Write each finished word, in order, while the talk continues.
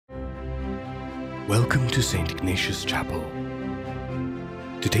Welcome to St. Ignatius Chapel.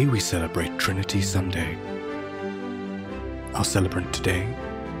 Today we celebrate Trinity Sunday. Our celebrant today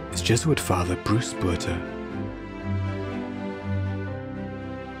is Jesuit Father Bruce Botha.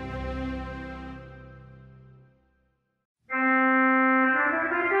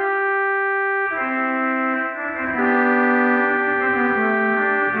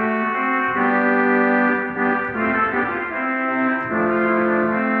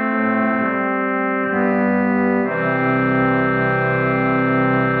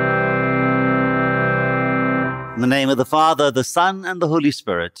 In the name of the Father, the Son, and the Holy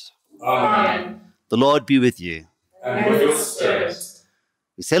Spirit. Amen. The Lord be with you. And with your spirit.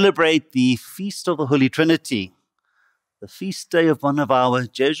 We celebrate the Feast of the Holy Trinity, the feast day of one of our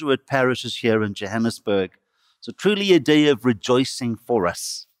Jesuit parishes here in Johannesburg. So truly a day of rejoicing for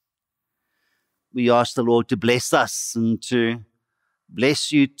us. We ask the Lord to bless us and to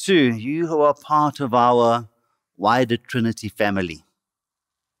bless you too, you who are part of our wider Trinity family.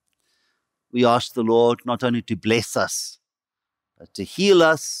 We ask the Lord not only to bless us, but to heal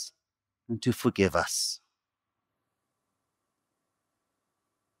us and to forgive us.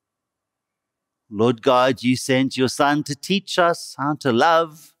 Lord God, you sent your Son to teach us how to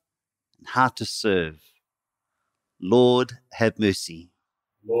love and how to serve. Lord, have mercy.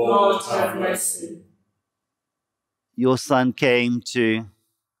 Lord, have mercy. Your Son came to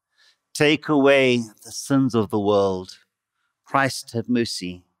take away the sins of the world. Christ, have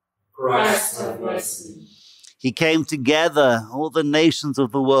mercy. Christ, have mercy. He came to gather all the nations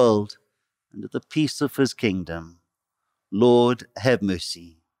of the world under the peace of his kingdom. Lord, have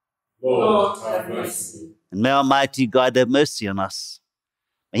mercy. Lord, have mercy. And may Almighty God have mercy on us.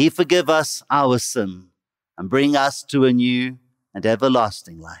 May he forgive us our sin and bring us to a new and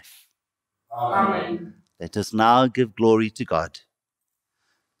everlasting life. Amen. Let us now give glory to God.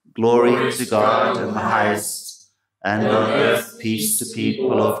 Glory to God in the highest, and on earth peace to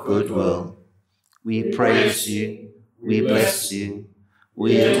people of good will. We praise you, we bless you,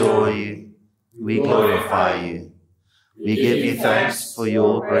 we adore you, we glorify you. We give you thanks for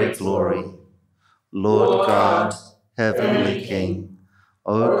your great glory. Lord God, heavenly King,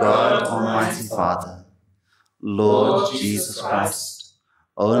 O God, Almighty Father, Lord Jesus Christ,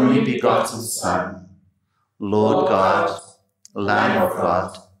 only begotten Son, Lord God, Lamb of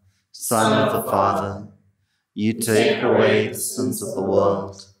God, Son of the Father, you take away the sins of the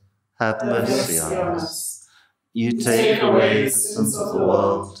world. Have mercy on us. You take away the sins of the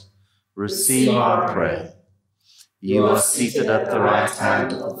world. Receive our prayer. You are seated at the right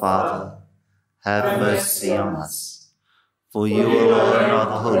hand of the Father. Have mercy on us. For you alone are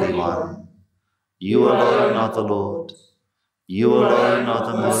the Holy One. You alone are the Lord. You alone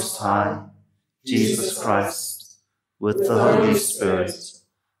are the Most High, Jesus Christ, with the Holy Spirit,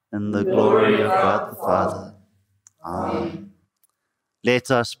 in the glory of God the Father. Amen.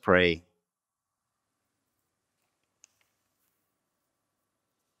 Let us pray.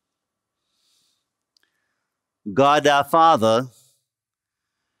 God our Father,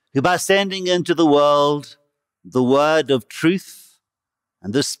 who by sending into the world the word of truth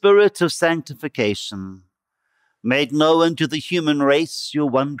and the spirit of sanctification, made known to the human race your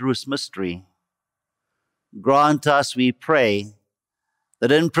wondrous mystery, grant us, we pray,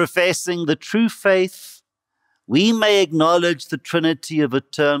 that in professing the true faith, we may acknowledge the Trinity of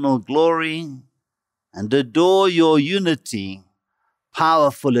eternal glory and adore your unity,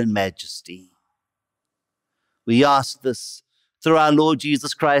 powerful in majesty. We ask this through our Lord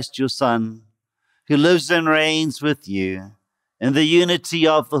Jesus Christ, your Son, who lives and reigns with you in the unity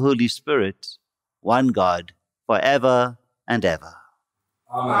of the Holy Spirit, one God, forever and ever.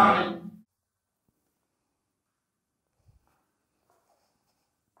 Amen.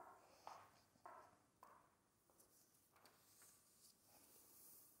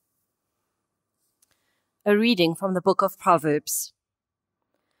 A reading from the book of Proverbs.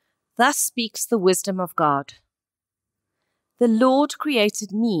 Thus speaks the wisdom of God. The Lord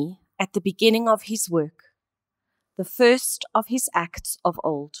created me at the beginning of his work, the first of his acts of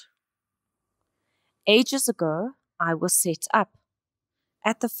old. Ages ago I was set up,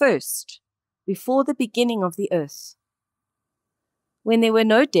 at the first, before the beginning of the earth. When there were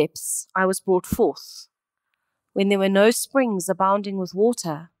no depths, I was brought forth. When there were no springs abounding with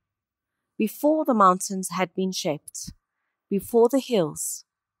water, before the mountains had been shaped, before the hills,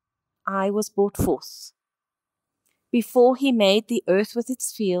 I was brought forth. Before he made the earth with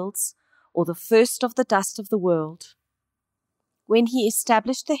its fields, or the first of the dust of the world. When he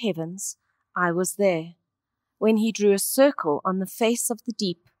established the heavens, I was there. When he drew a circle on the face of the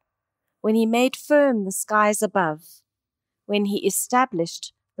deep. When he made firm the skies above. When he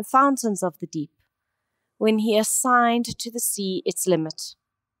established the fountains of the deep. when he assigned to the sea its limit,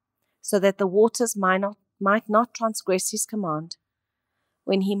 so that the waters might not transgress his command,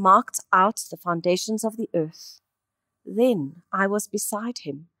 when he marked out the foundations of the earth. Then I was beside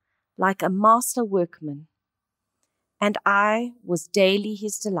him, like a master workman, and I was daily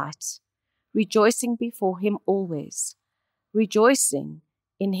his delight, rejoicing before him always, rejoicing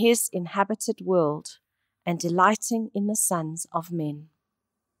in his inhabited world, and delighting in the sons of men.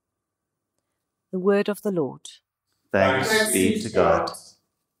 The word of the Lord. Thanks be to God.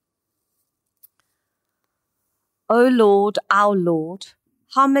 O Lord, our Lord,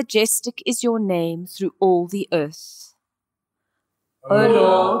 how majestic is your name through all the earth. O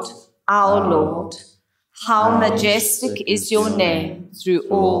Lord, our Lord, how majestic is your name through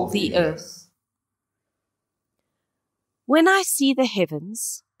all the earth. When I see the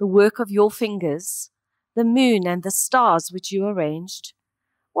heavens, the work of your fingers, the moon and the stars which you arranged,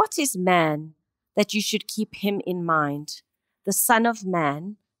 what is man that you should keep him in mind, the Son of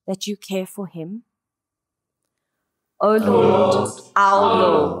Man that you care for him? O Lord, our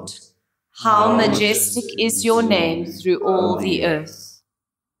Lord, how majestic is your name through all the earth.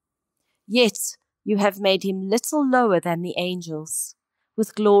 Yet you have made him little lower than the angels.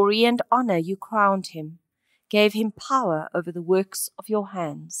 With glory and honor you crowned him, gave him power over the works of your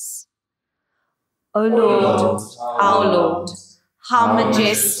hands. O Lord, our Lord, how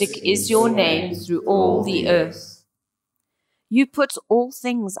majestic is your name through all the earth. You put all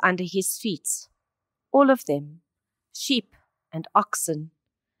things under his feet, all of them, sheep and oxen,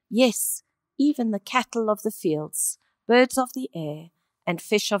 yes, even the cattle of the fields, birds of the air, and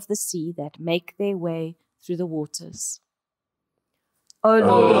fish of the sea that make their way through the waters. O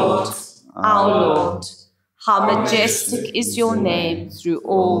Lord, our Lord, how majestic is your name through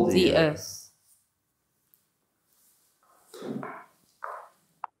all the earth.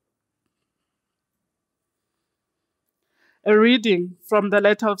 A reading from the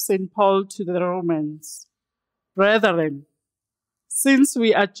letter of St. Paul to the Romans. Brethren, since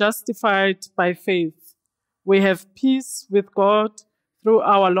we are justified by faith, we have peace with God through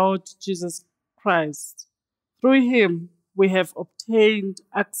our Lord Jesus Christ. Through him we have obtained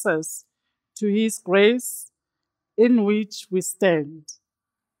access to his grace in which we stand,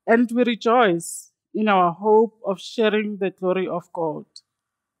 and we rejoice in our hope of sharing the glory of God.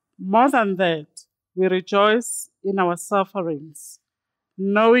 More than that, we rejoice in our sufferings,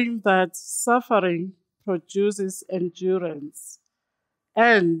 knowing that suffering produces endurance,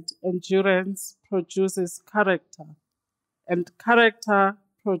 and endurance produces character, and character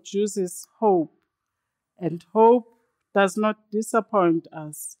produces hope, and hope does not disappoint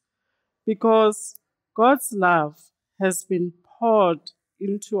us, because God's love has been poured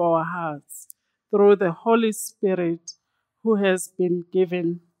into our hearts through the Holy Spirit who has been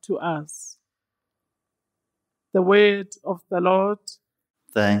given to us. The word of the Lord.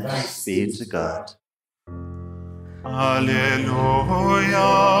 Thanks be to God. Alleluia,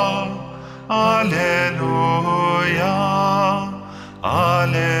 Alleluia,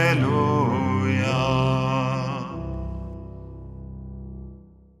 Alleluia.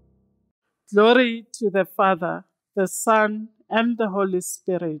 Glory to the Father, the Son, and the Holy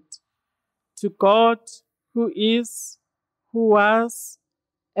Spirit, to God who is, who was,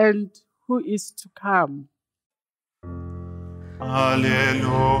 and who is to come.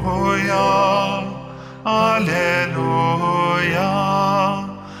 Alleluia, Alleluia,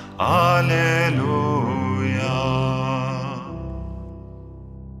 Alleluia.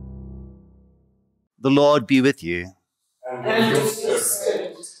 The Lord be with you. And with your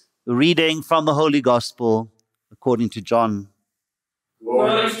spirit. The reading from the Holy Gospel according to John.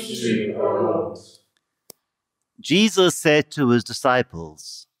 Glory to you, O Lord. Jesus said to his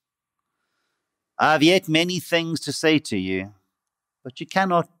disciples, I have yet many things to say to you, but you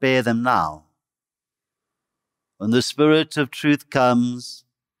cannot bear them now. When the Spirit of truth comes,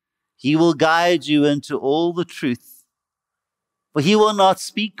 he will guide you into all the truth, for he will not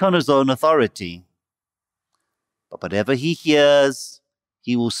speak on his own authority, but whatever he hears,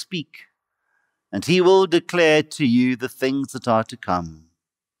 he will speak, and he will declare to you the things that are to come.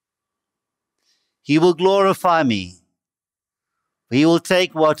 He will glorify me, for he will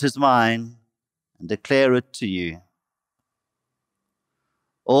take what is mine and declare it to you.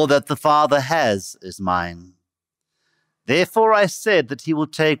 All that the Father has is mine. Therefore I said that he will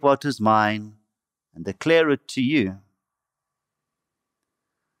take what is mine and declare it to you.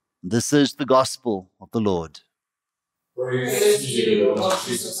 This is the gospel of the Lord. Praise to you, Lord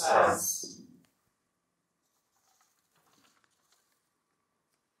Jesus Christ.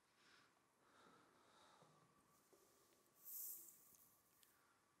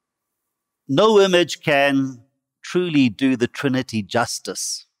 No image can truly do the Trinity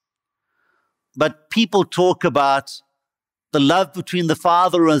justice. But people talk about the love between the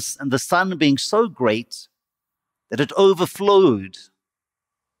Father and the Son being so great that it overflowed,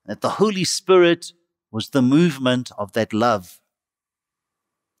 that the Holy Spirit was the movement of that love.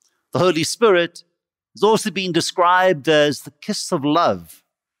 The Holy Spirit has also been described as the kiss of love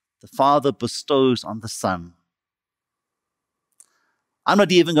the Father bestows on the Son. I'm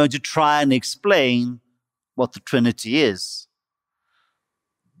not even going to try and explain what the Trinity is,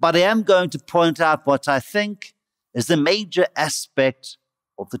 but I am going to point out what I think is the major aspect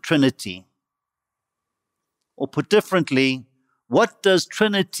of the Trinity. Or put differently, what does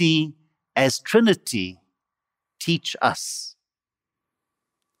Trinity as Trinity teach us?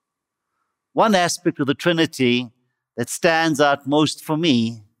 One aspect of the Trinity that stands out most for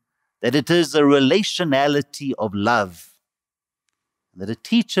me, that it is a relationality of love, that it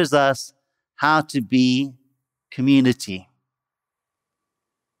teaches us how to be community.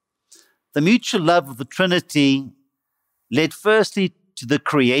 The mutual love of the Trinity led firstly to the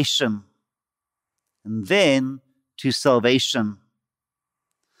creation and then to salvation.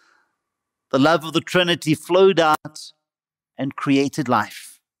 The love of the Trinity flowed out and created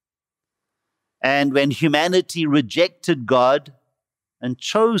life. And when humanity rejected God and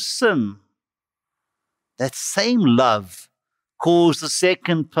chose sin, that same love caused the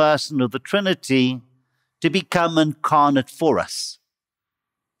second person of the Trinity to become incarnate for us,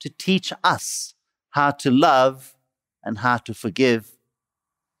 to teach us how to love and how to forgive.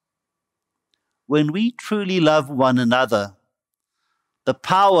 When we truly love one another, the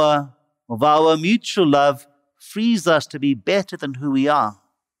power of our mutual love frees us to be better than who we are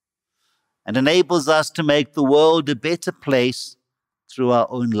and enables us to make the world a better place through our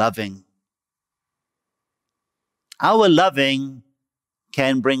own loving. Our loving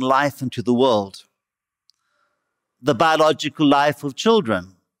can bring life into the world. The biological life of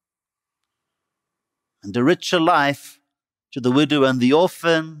children, and a richer life to the widow and the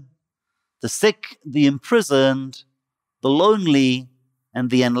orphan, the sick, the imprisoned, the lonely,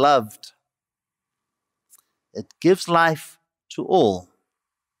 and the unloved. It gives life to all.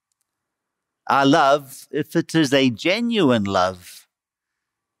 Our love, if it is a genuine love,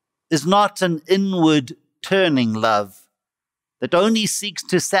 is not an inward turning love that only seeks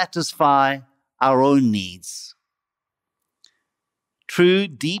to satisfy our own needs. True,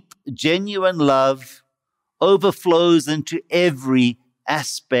 deep, genuine love overflows into every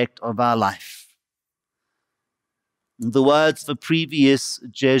aspect of our life. In the words of a previous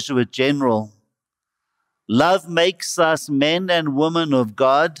Jesuit general, love makes us men and women of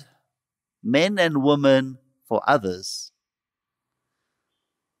God, men and women for others.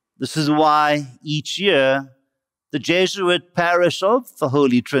 This is why each year the Jesuit parish of the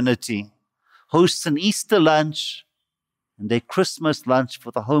Holy Trinity hosts an Easter lunch and a Christmas lunch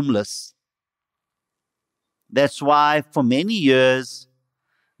for the homeless. That's why for many years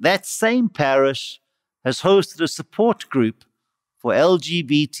that same parish has hosted a support group for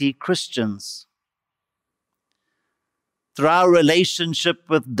LGBT Christians. Through our relationship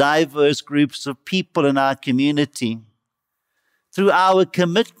with diverse groups of people in our community, through our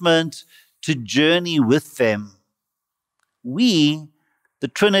commitment to journey with them, we, the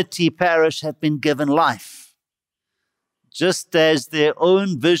Trinity Parish, have been given life, just as their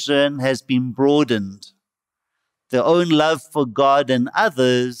own vision has been broadened, their own love for God and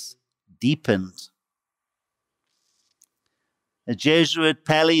others deepened. A Jesuit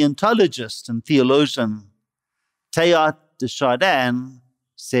paleontologist and theologian, Teilhard de Chardin,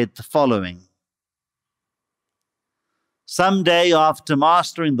 said the following: "Someday, after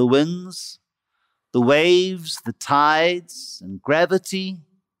mastering the winds, the waves, the tides, and gravity,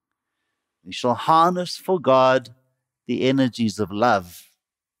 we shall harness for God the energies of love.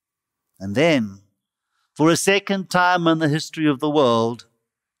 And then, for a second time in the history of the world,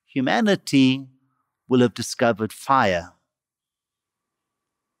 humanity will have discovered fire."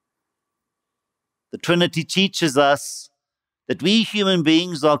 The Trinity teaches us that we human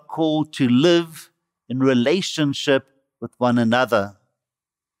beings are called to live in relationship with one another,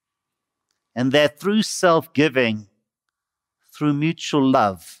 and that through self-giving, through mutual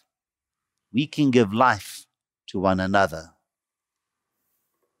love, we can give life to one another.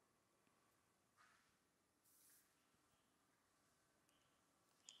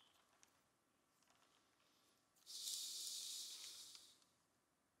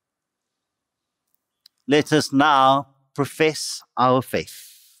 Let us now profess our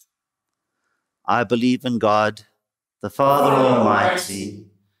faith. I believe in God, the Father Almighty,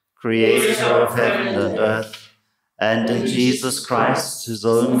 creator of heaven and earth, and in Jesus Christ, whose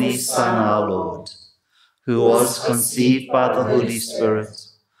only Son, our Lord, who was conceived by the Holy Spirit,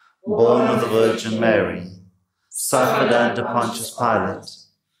 born of the Virgin Mary, suffered under Pontius Pilate,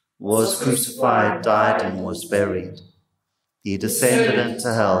 was crucified, died, and was buried. He descended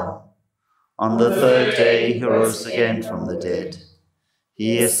into hell. On the third day he rose again from the dead.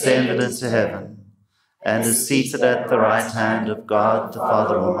 He ascended into heaven, and is seated at the right hand of God the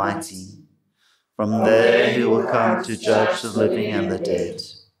Father Almighty. From there he will come to judge the living and the dead.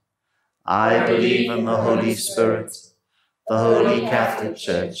 I believe in the Holy Spirit, the Holy Catholic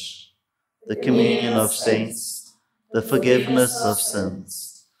Church, the communion of saints, the forgiveness of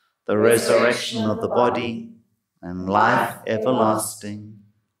sins, the resurrection of the body, and life everlasting.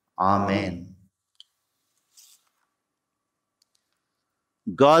 Amen.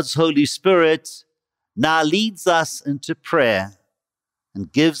 God's Holy Spirit now leads us into prayer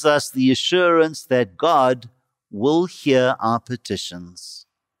and gives us the assurance that God will hear our petitions.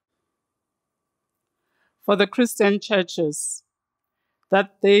 For the Christian churches,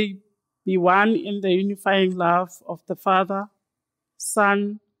 that they be one in the unifying love of the Father,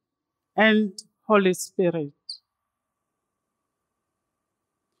 Son, and Holy Spirit.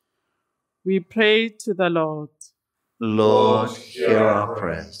 We pray to the Lord. Lord, hear our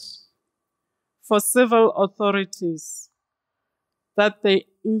prayers. For civil authorities, that they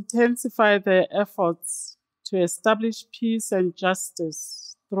intensify their efforts to establish peace and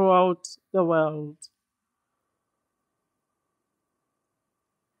justice throughout the world.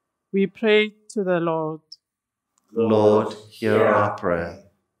 We pray to the Lord. Lord, hear our prayer.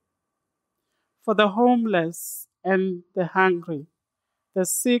 For the homeless and the hungry, the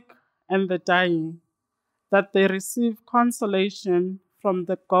sick and the dying, that they receive consolation from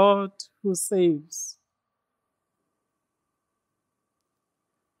the God who saves.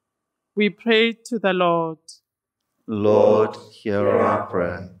 We pray to the Lord. Lord, hear our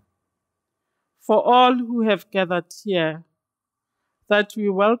prayer. For all who have gathered here, that we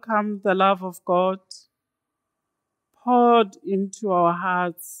welcome the love of God poured into our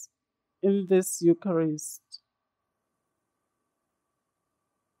hearts in this Eucharist.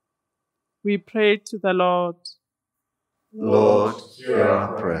 We pray to the Lord. Lord, hear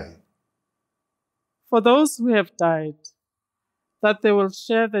our prayer. For those who have died, that they will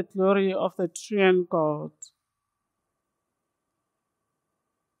share the glory of the triune God.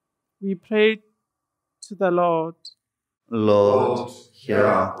 We pray to the Lord. Lord, hear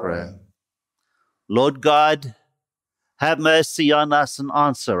our prayer. Lord God, have mercy on us and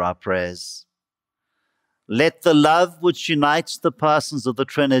answer our prayers. Let the love which unites the persons of the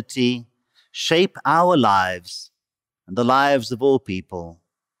Trinity shape our lives and the lives of all people.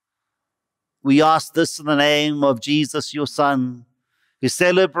 We ask this in the name of Jesus, your Son, who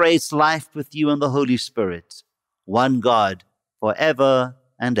celebrates life with you and the Holy Spirit, one God, forever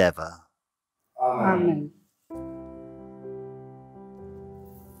and ever. Amen.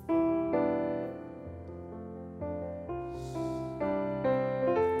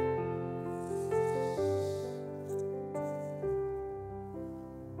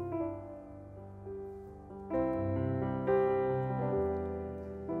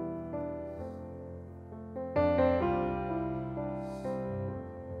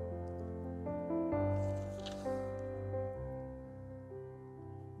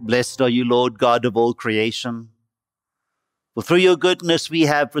 Blessed are you, Lord God of all creation, for through your goodness we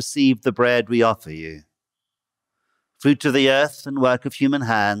have received the bread we offer you. Fruit of the earth and work of human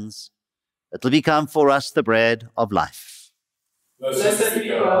hands, it will become for us the bread of life. Blessed be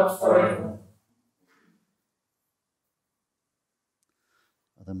God forever.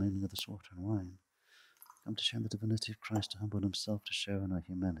 By the meaning of this water and wine, come to share the divinity of Christ, to humble himself to share in our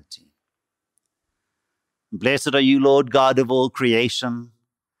humanity. Blessed are you, Lord God of all creation,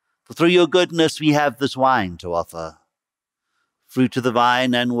 for through your goodness we have this wine to offer. Fruit of the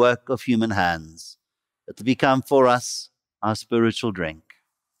vine and work of human hands, it will become for us our spiritual drink.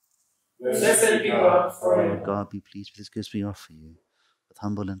 Blessed be God forever. Lord God, be pleased with this gifts we offer you, with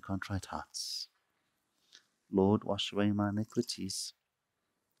humble and contrite hearts. Lord, wash away my iniquities.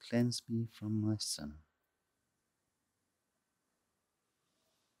 Cleanse me from my sin.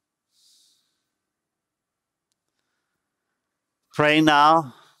 Pray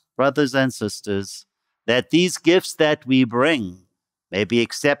now, brothers and sisters, that these gifts that we bring may be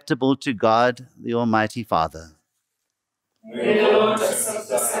acceptable to God, the Almighty Father. May the Lord accept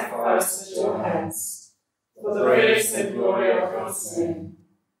the sacrifice at your hands, for the praise and glory of God's name,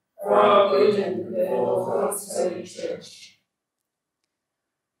 for our good and the good of God's holy church.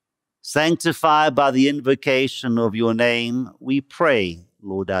 Sanctified by the invocation of your name, we pray,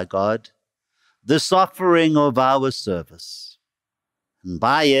 Lord our God, this offering of our service, and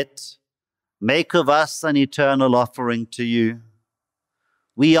by it make of us an eternal offering to you.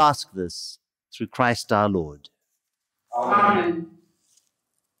 We ask this through Christ our Lord. Amen.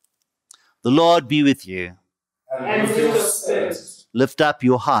 The Lord be with you. And with your spirit, Lift up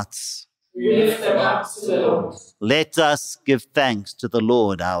your hearts. we lift them up to the Lord. Let us give thanks to the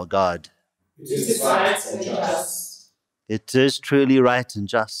Lord our God. It is right and just. It is truly right and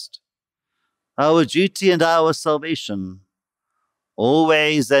just, our duty and our salvation,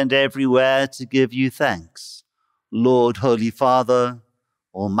 always and everywhere to give you thanks, Lord, Holy Father,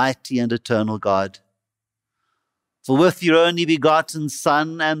 Almighty and eternal God. For with your only begotten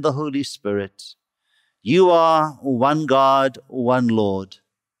Son and the Holy Spirit, you are one God, one Lord,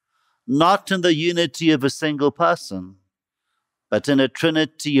 not in the unity of a single person, but in a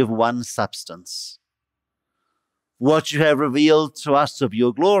trinity of one substance. What you have revealed to us of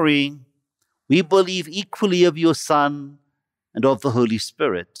your glory, we believe equally of your Son and of the Holy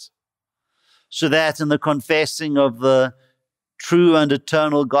Spirit, so that in the confessing of the true and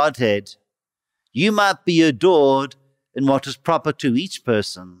eternal Godhead, you might be adored in what is proper to each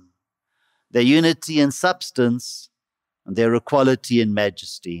person, their unity in substance and their equality in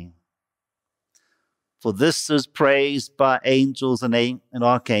majesty. For this is praised by angels and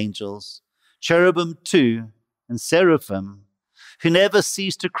archangels, cherubim too, and seraphim, who never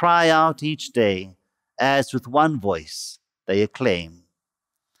cease to cry out each day, as with one voice they acclaim,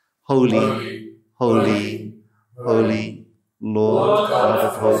 Holy, holy, holy, Lord God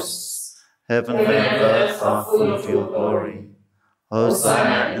of hosts, heaven and earth are full of your glory.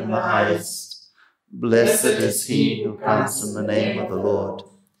 Hosanna in the highest. Blessed is he who comes in the name of the Lord.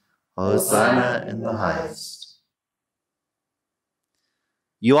 Hosanna in the highest.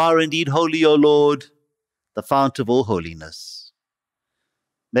 You are indeed holy, O Lord, the fount of all holiness.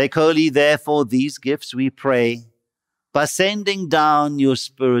 Make holy, therefore, these gifts, we pray, by sending down your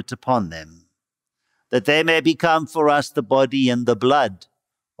Spirit upon them, that they may become for us the body and the blood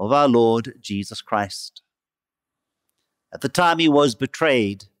of our Lord Jesus Christ. At the time he was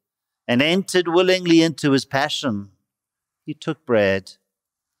betrayed and entered willingly into his passion, he took bread,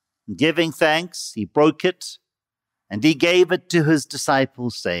 and giving thanks, he broke it, and he gave it to his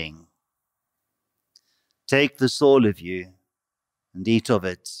disciples, saying, Take this, all of you, and eat of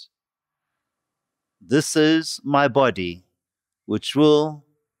it. This is my body, which will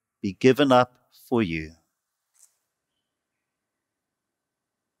be given up for you.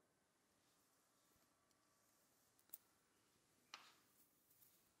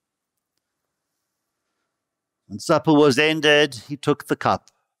 When supper was ended, he took the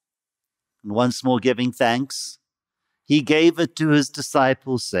cup, and once more giving thanks, he gave it to his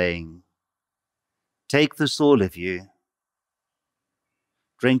disciples, saying, Take this, all of you.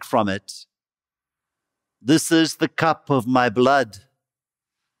 Drink from it. This is the cup of my blood,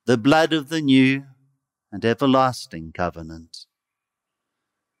 the blood of the new and everlasting covenant.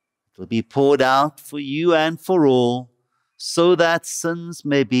 It will be poured out for you and for all, so that sins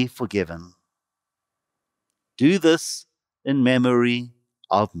may be forgiven. Do this in memory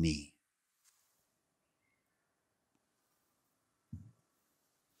of me.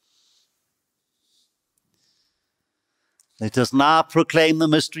 Let us now proclaim the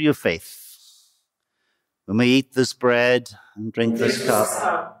mystery of faith. When we eat this bread and drink this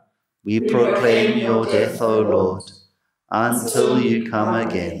cup, we proclaim your death, O Lord, until you come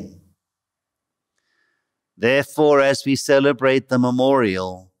again. Therefore, as we celebrate the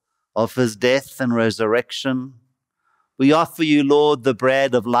memorial of his death and resurrection, we offer you, Lord, the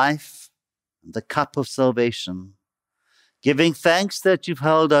bread of life and the cup of salvation, giving thanks that you've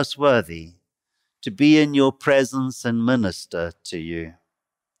held us worthy to be in your presence and minister to you.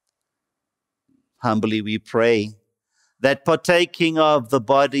 Humbly we pray that, partaking of the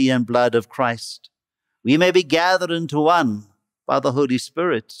body and blood of Christ, we may be gathered into one by the Holy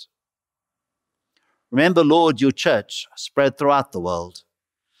Spirit. Remember, Lord, your church spread throughout the world.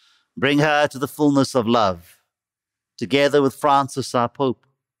 Bring her to the fullness of love, together with Francis, our Pope,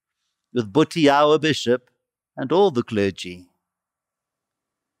 with Botha, our Bishop, and all the clergy.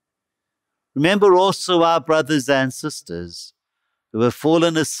 Remember also our brothers and sisters who have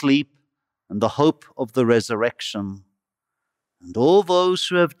fallen asleep in the hope of the resurrection, and all those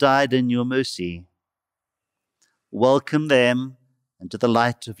who have died in your mercy. Welcome them into the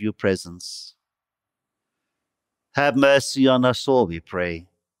light of your presence. Have mercy on us all, we pray,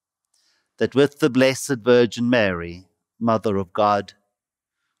 that with the Blessed Virgin Mary, Mother of God,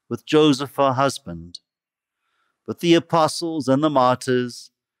 with Joseph our husband, with the apostles and the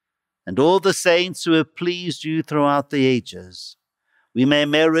martyrs, and all the saints who have pleased you throughout the ages, we may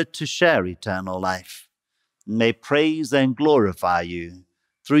merit to share eternal life, and may praise and glorify you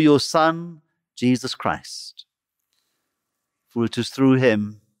through your Son, Jesus Christ. For it is through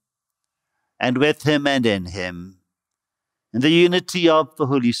him, and with him and in him, in the unity of the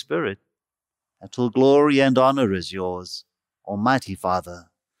Holy Spirit, that all glory and honor is yours, Almighty Father,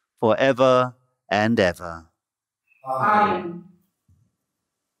 forever and ever. Amen.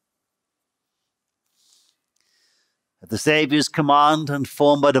 At the Saviour's command and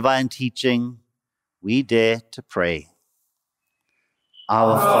formed by divine teaching, we dare to pray.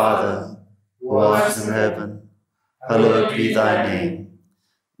 Our Father, who art in heaven, hallowed be thy name.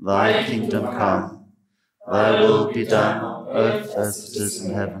 Thy kingdom come, thy will be done on earth as it is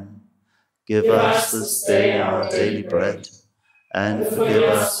in heaven. Give us this day our daily bread, and forgive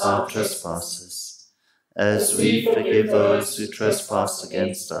us our trespasses, as we forgive those who trespass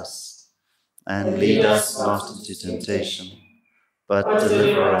against us. And lead us not into temptation, but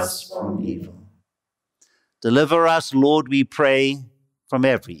deliver us from evil. Deliver us, Lord, we pray, from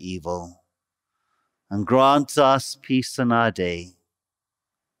every evil, and grant us peace in our day.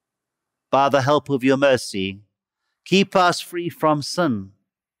 By the help of your mercy, keep us free from sin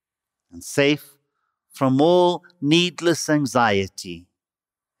and safe from all needless anxiety,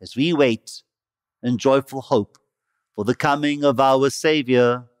 as we wait in joyful hope for the coming of our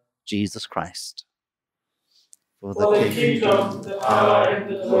Saviour, Jesus Christ. For the kingdom, the power, and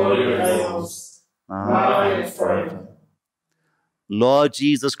the glory are yours, now and forever. Lord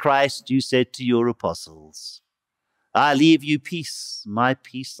Jesus Christ, you said to your apostles, I leave you peace, my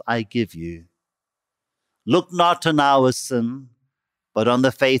peace I give you. Look not on our sin, but on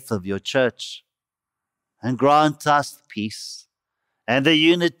the faith of your church, and grant us peace and the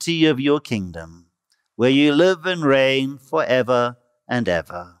unity of your kingdom, where you live and reign forever and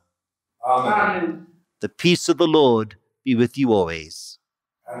ever. Amen. The peace of the Lord be with you always.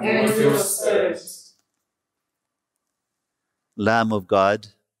 And with your spirit. Lamb of God,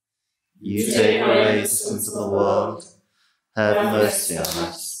 you take away the sins of the world, have mercy on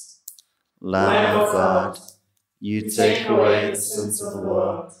us. Lamb of God, you take away the sins of the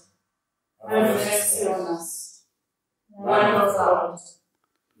world, Have mercy on us. Lamb of God,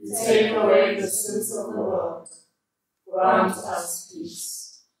 you take away the sins of the world. Grant us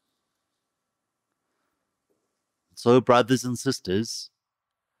peace. So, brothers and sisters,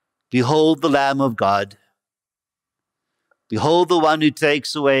 behold the Lamb of God. Behold the one who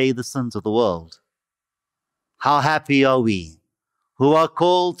takes away the sins of the world. How happy are we who are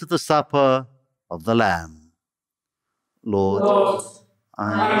called to the supper of the Lamb. Lord,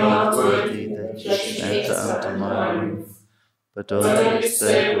 I am not worthy that you should enter under my roof, but only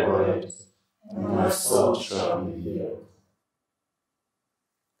say the word, and my soul shall be healed.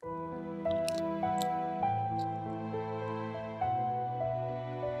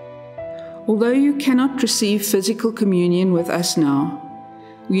 Although you cannot receive physical communion with us now,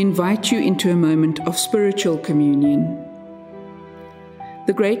 we invite you into a moment of spiritual communion.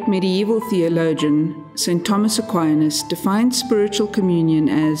 The great medieval theologian, St. Thomas Aquinas, defined spiritual communion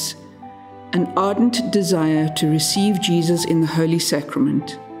as an ardent desire to receive Jesus in the Holy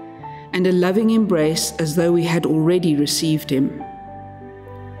Sacrament, and a loving embrace as though we had already received him.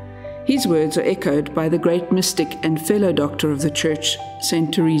 His words are echoed by the great mystic and fellow doctor of the Church,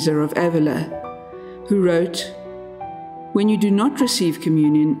 St. Teresa of Avila, who wrote, "When you do not receive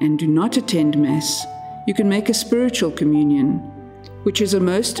communion and do not attend Mass, you can make a spiritual communion, which is a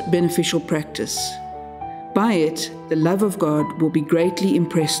most beneficial practice. By it, the love of God will be greatly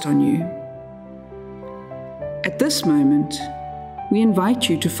impressed on you." At this moment, we invite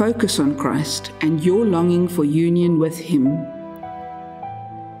you to focus on Christ and your longing for union with him.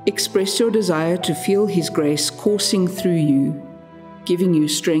 Express your desire to feel his grace coursing through you, giving you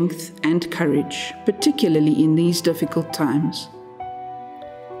strength and courage, particularly in these difficult times.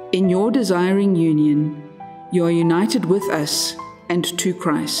 In your desiring union, you are united with us and to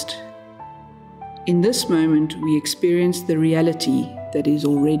Christ. In this moment, we experience the reality that is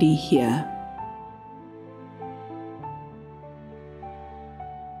already here.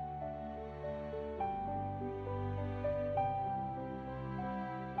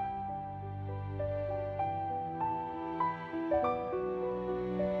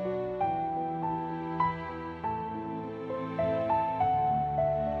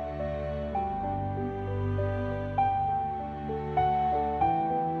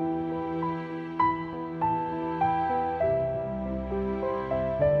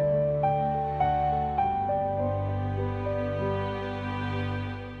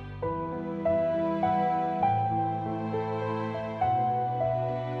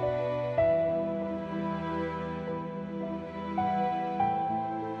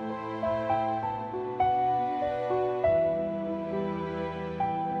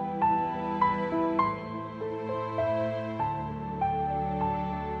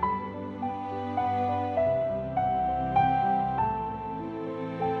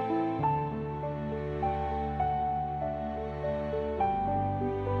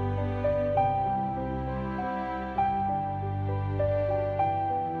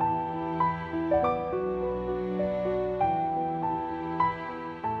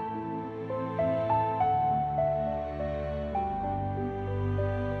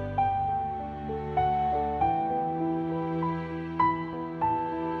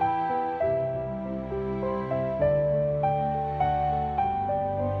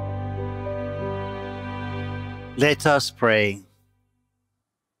 Let us pray.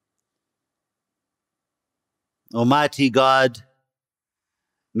 Almighty God,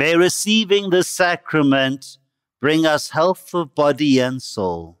 may receiving this sacrament bring us health of body and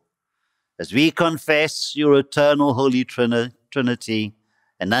soul, as we confess your eternal Holy Trinity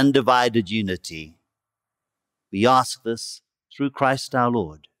and undivided unity. We ask this through Christ our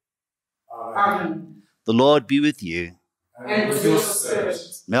Lord. Amen. The Lord be with you. And with your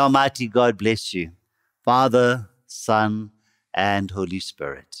spirit. May Almighty God bless you, Father, Son, and Holy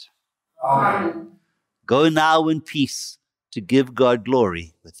Spirit. Amen. Go now in peace to give God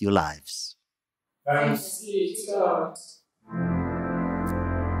glory with your lives. Thanks be to God.